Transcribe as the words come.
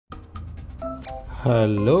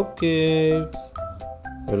Hello kids,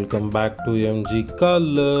 welcome back to MG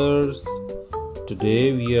Colors.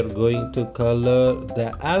 Today we are going to color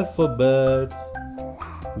the alphabets.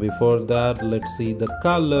 Before that, let's see the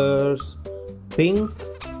colors: pink,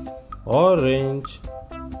 orange,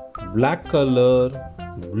 black color,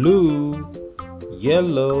 blue,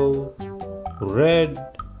 yellow, red,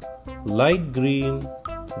 light green,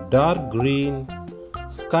 dark green,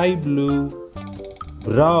 sky blue,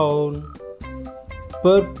 brown,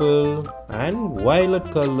 purple and violet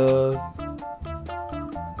color.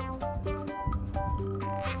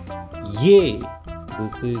 A.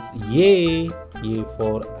 This is A. A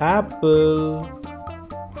for apple.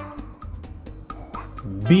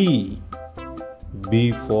 B.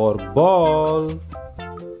 B for ball.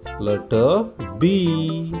 Letter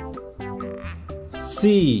B.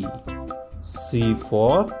 C. C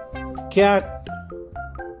for cat.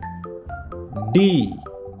 D.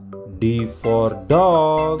 D for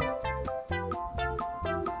dog.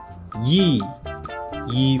 E.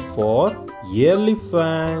 E for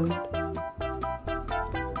elephant.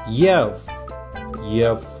 F.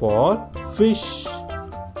 F for fish.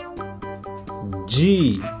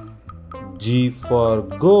 G. G for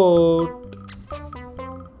goat.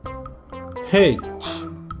 H.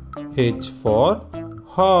 H for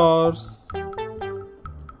horse.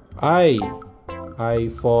 I. I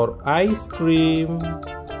for ice cream.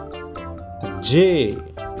 J.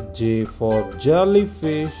 J for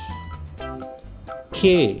jellyfish.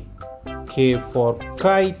 K. K for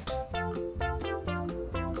kite.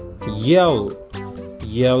 L.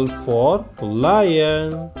 L for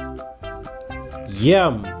lion.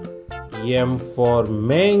 M. M for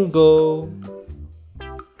mango.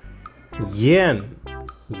 N.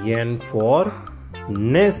 N for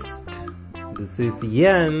nest. This is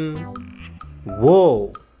N.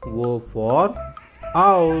 O. O for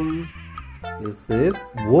owl. This is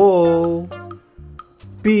O.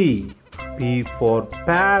 P. P for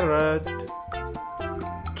parrot.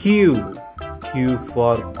 Q. Q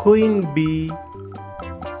for queen bee.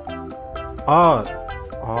 R.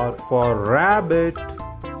 R for rabbit.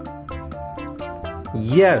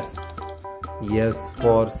 S. S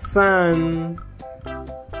for sun.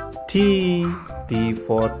 T. T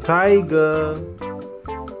for tiger.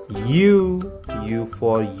 U. U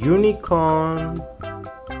for unicorn.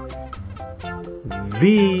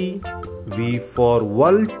 V. V for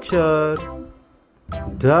vulture.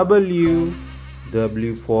 W.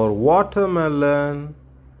 W for watermelon.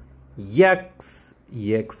 X.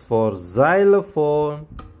 X for xylophone.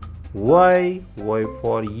 Y. Y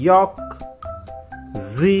for yak.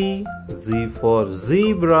 Z. Z for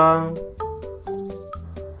zebra.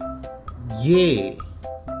 A.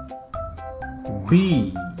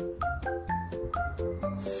 B.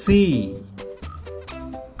 C.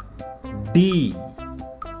 D.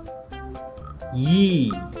 E.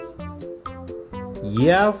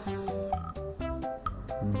 F.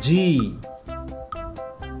 G.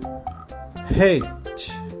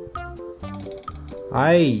 H.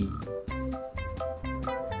 I.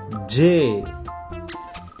 J.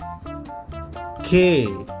 K.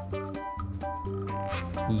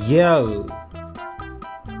 L.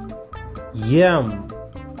 M.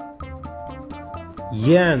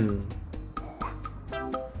 N.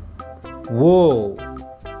 O.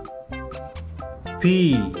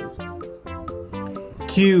 P.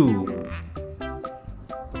 Q.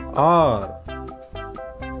 R.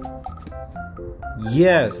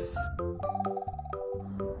 S.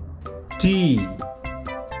 T.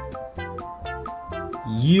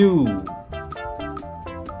 U.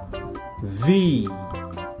 V.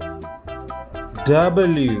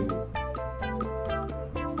 W.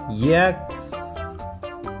 X.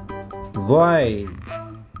 Y.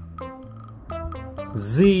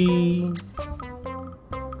 Z.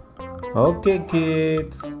 Okay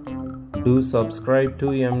kids, do subscribe to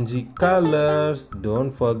MG Colors.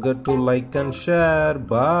 Don't forget to like and share.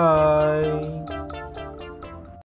 Bye.